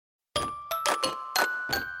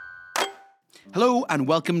Hello and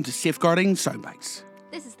welcome to Safeguarding Soundbites.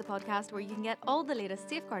 This is the podcast where you can get all the latest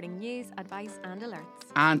safeguarding news, advice and alerts.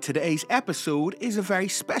 And today's episode is a very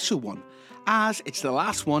special one, as it's the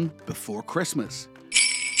last one before Christmas.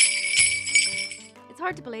 It's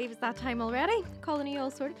hard to believe it's that time already. Colin, are you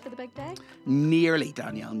all sorted for the big day? Nearly,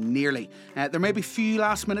 Danielle, nearly. There may be few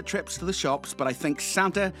last-minute trips to the shops, but I think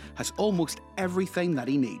Santa has almost everything that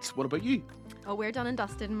he needs. What about you? Oh, we're done and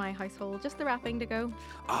dusted in my household. Just the wrapping to go.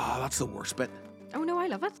 That's the worst bit. Oh no, I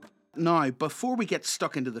love it. Now, before we get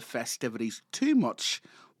stuck into the festivities too much,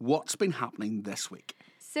 what's been happening this week?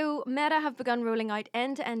 So, Meta have begun rolling out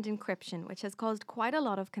end-to-end encryption, which has caused quite a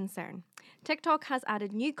lot of concern. TikTok has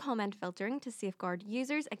added new comment filtering to safeguard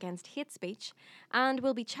users against hate speech, and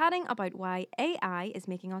we'll be chatting about why AI is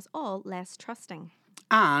making us all less trusting.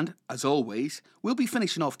 And, as always, we'll be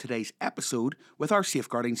finishing off today's episode with our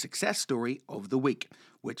safeguarding success story of the week,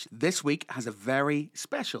 which this week has a very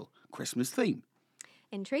special Christmas theme.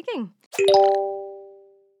 Intriguing.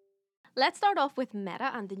 Let's start off with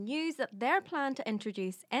Meta and the news that their plan to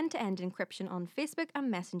introduce end-to-end encryption on Facebook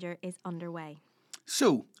and Messenger is underway.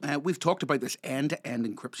 So, we've talked about this end-to-end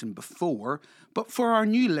encryption before, but for our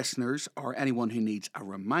new listeners or anyone who needs a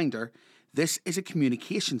reminder, this is a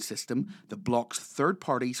communication system that blocks third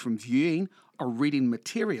parties from viewing or reading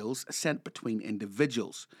materials sent between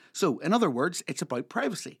individuals. So, in other words, it's about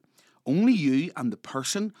privacy. Only you and the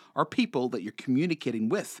person or people that you're communicating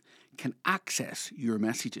with can access your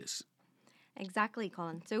messages. Exactly,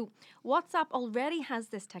 Colin. So WhatsApp already has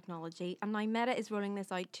this technology, and now Meta is rolling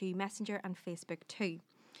this out to Messenger and Facebook too.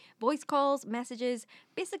 Voice calls, messages,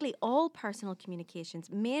 basically all personal communications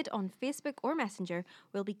made on Facebook or Messenger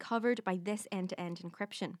will be covered by this end-to-end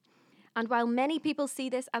encryption. And while many people see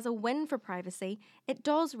this as a win for privacy, it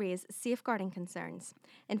does raise safeguarding concerns.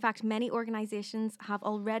 In fact, many organisations have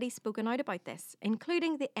already spoken out about this,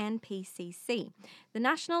 including the NPCC, the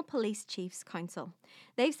National Police Chiefs Council.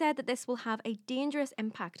 They've said that this will have a dangerous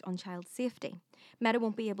impact on child safety. Meta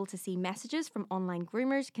won't be able to see messages from online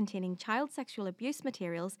groomers containing child sexual abuse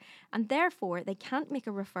materials, and therefore they can't make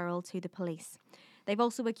a referral to the police. They've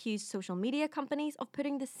also accused social media companies of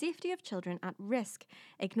putting the safety of children at risk,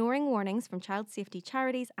 ignoring warnings from child safety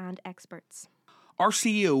charities and experts. Our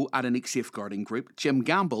CEO at INEQE Safeguarding Group, Jim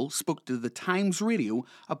Gamble, spoke to the Times Radio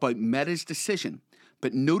about Meta's decision,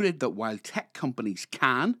 but noted that while tech companies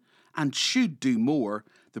can and should do more,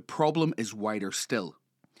 the problem is wider still.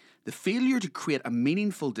 The failure to create a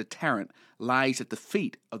meaningful deterrent lies at the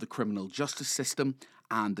feet of the criminal justice system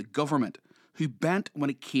and the government, who bent when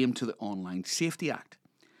it came to the Online Safety Act.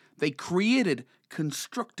 They created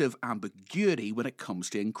constructive ambiguity when it comes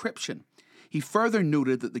to encryption. He further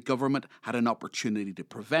noted that the government had an opportunity to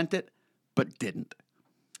prevent it, but didn't.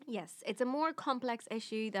 Yes, it's a more complex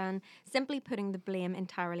issue than simply putting the blame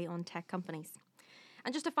entirely on tech companies.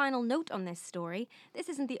 And just a final note on this story, this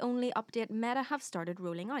isn't the only update Meta have started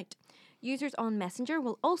rolling out. Users on Messenger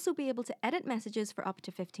will also be able to edit messages for up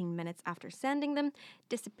to 15 minutes after sending them.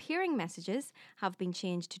 Disappearing messages have been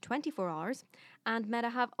changed to 24 hours. And Meta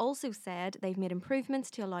have also said they've made improvements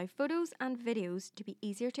to allow photos and videos to be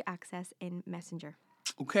easier to access in Messenger.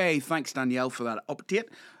 Okay, thanks Danielle for that update.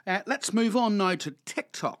 Let's move on now to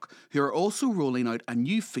TikTok, who are also rolling out a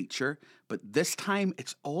new feature, but this time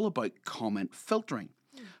it's all about comment filtering.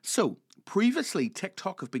 So, previously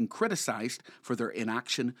TikTok have been criticised for their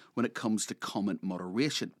inaction when it comes to comment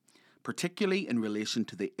moderation, particularly in relation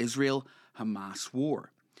to the Israel-Hamas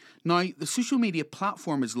war. Now, the social media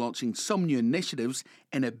platform is launching some new initiatives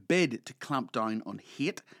in a bid to clamp down on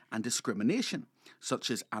hate and discrimination,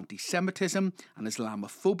 such as anti-Semitism and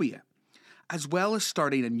Islamophobia. As well as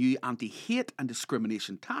starting a new anti-hate and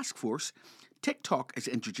discrimination task force, TikTok is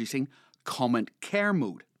introducing Comment Care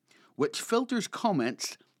Mode, which filters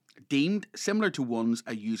comments deemed similar to ones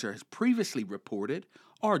a user has previously reported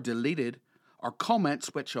or deleted, or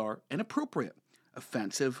comments which are inappropriate,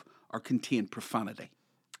 offensive, or contain profanity.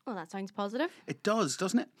 Well, that sounds positive. It does,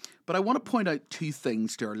 doesn't it? But I want to point out two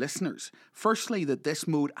things to our listeners. Firstly, that this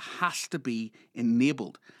mode has to be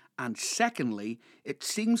enabled. And secondly, it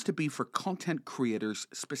seems to be for content creators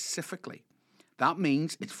specifically. That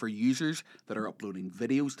means it's for users that are uploading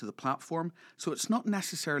videos to the platform, so it's not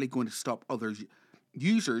necessarily going to stop other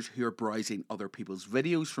users who are browsing other people's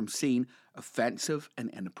videos from seeing offensive and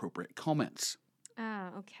inappropriate comments. Ah,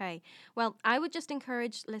 okay. Well, I would just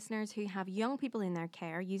encourage listeners who have young people in their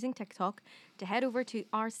care using TikTok to head over to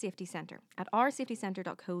our Safety Centre at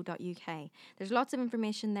oursafetycentre.co.uk. There's lots of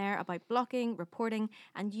information there about blocking, reporting,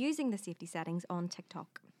 and using the safety settings on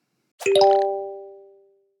TikTok.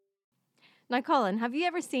 Now, Colin, have you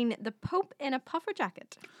ever seen the Pope in a puffer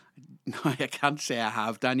jacket? No, I can't say I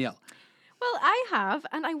have, Danielle. Well, I have,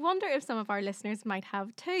 and I wonder if some of our listeners might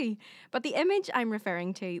have too. But the image I'm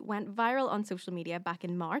referring to went viral on social media back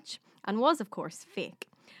in March and was, of course, fake.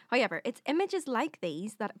 However, it's images like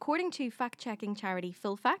these that, according to fact-checking charity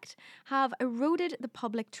Full Fact, have eroded the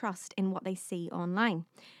public trust in what they see online.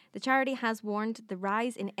 The charity has warned the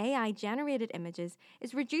rise in AI-generated images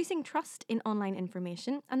is reducing trust in online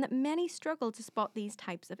information and that many struggle to spot these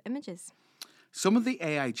types of images. Some of the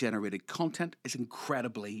AI-generated content is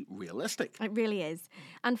incredibly realistic. It really is.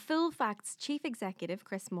 And Full Fact's chief executive,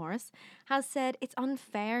 Chris Morris, has said it's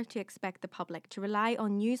unfair to expect the public to rely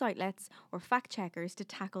on news outlets or fact checkers to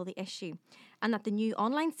tackle the issue, and that the new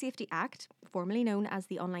Online Safety Act, formerly known as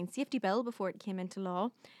the Online Safety Bill before it came into law,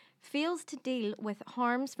 fails to deal with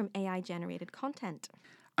harms from AI-generated content.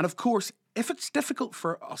 And of course, if it's difficult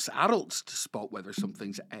for us adults to spot whether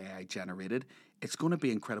something's AI generated, it's going to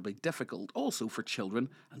be incredibly difficult also for children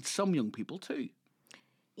and some young people too.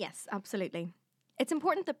 Yes, absolutely. It's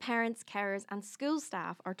important that parents, carers and school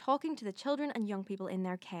staff are talking to the children and young people in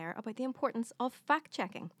their care about the importance of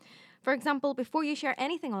fact-checking. For example, before you share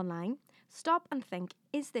anything online, stop and think,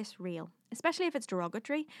 is this real? Especially if it's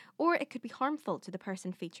derogatory or it could be harmful to the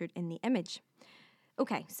person featured in the image.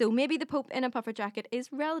 Okay, so maybe the Pope in a puffer jacket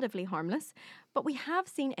is relatively harmless, but we have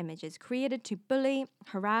seen images created to bully,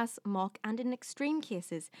 harass, mock, and in extreme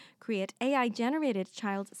cases, create AI-generated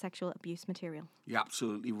child sexual abuse material. You're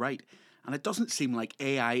absolutely right. And it doesn't seem like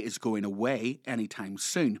AI is going away anytime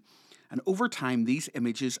soon. And over time, these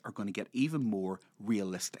images are going to get even more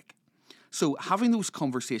realistic. So having those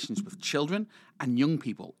conversations with children and young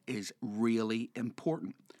people is really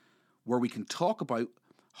important, where we can talk about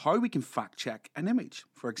how we can fact check an image.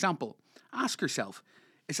 For example, ask yourself,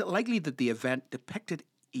 is it likely that the event depicted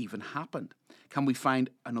even happened? Can we find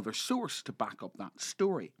another source to back up that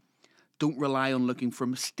story? Don't rely on looking for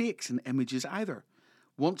mistakes in images either.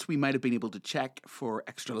 Once we might have been able to check for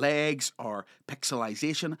extra legs or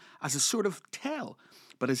pixelization as a sort of tell,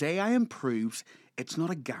 but as AI improves, it's not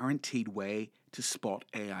a guaranteed way to spot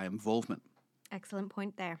AI involvement. Excellent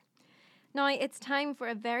point there. Now, it's time for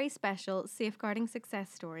a very special safeguarding success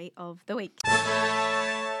story of the week.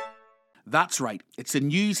 That's right. It's the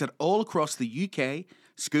news that all across the UK,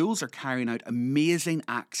 schools are carrying out amazing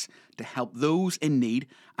acts to help those in need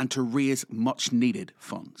and to raise much needed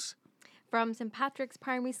funds. From St Patrick's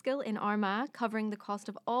Primary School in Armagh, covering the cost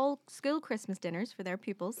of all school Christmas dinners for their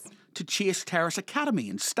pupils, to Chase Terrace Academy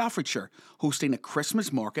in Staffordshire, hosting a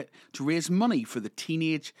Christmas market to raise money for the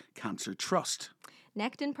Teenage Cancer Trust.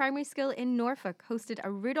 Necton Primary School in Norfolk hosted a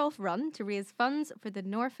Rudolph Run to raise funds for the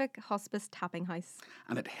Norfolk Hospice Tapping House.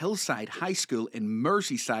 And at Hillside High School in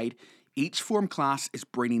Merseyside, each form class is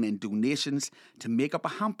bringing in donations to make up a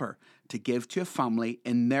hamper to give to a family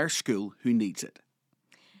in their school who needs it.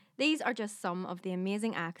 These are just some of the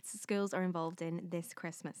amazing acts schools are involved in this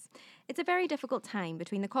Christmas. It's a very difficult time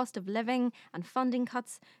between the cost of living and funding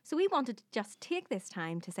cuts, so we wanted to just take this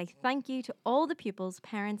time to say thank you to all the pupils,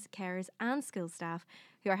 parents, carers and school staff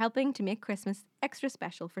who are helping to make Christmas extra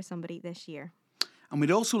special for somebody this year. And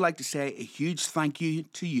we'd also like to say a huge thank you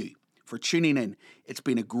to you for tuning in. It's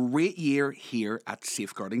been a great year here at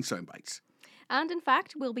Safeguarding Soundbites. And in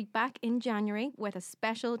fact, we'll be back in January with a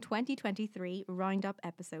special 2023 Roundup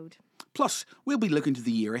episode. Plus, we'll be looking to the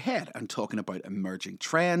year ahead and talking about emerging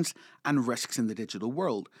trends and risks in the digital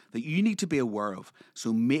world that you need to be aware of,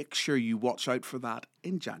 so make sure you watch out for that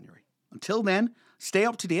in January. Until then, stay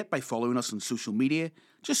up to date by following us on social media.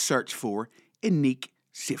 Just search for INEQE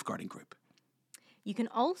Safeguarding Group. You can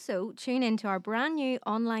also tune into our brand new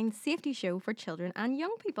online safety show for children and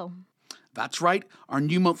young people. That's right, our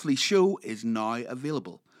new monthly show is now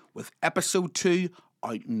available, with episode 2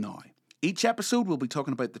 out now. Each episode will be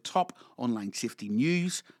talking about the top online safety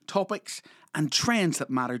news, topics and trends that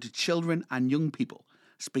matter to children and young people,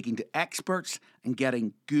 speaking to experts and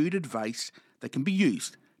getting good advice that can be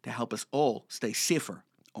used to help us all stay safer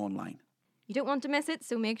online. You don't want to miss it,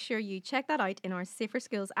 so make sure you check that out in our Safer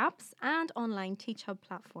Schools apps and online Teach Hub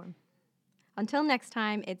platform. Until next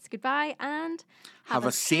time, it's goodbye and have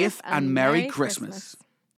a safe and Merry Christmas.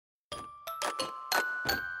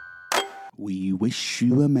 We wish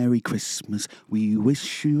you a Merry Christmas. We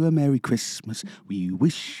wish you a Merry Christmas. We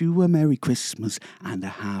wish you a Merry Christmas and a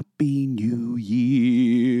Happy New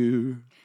Year.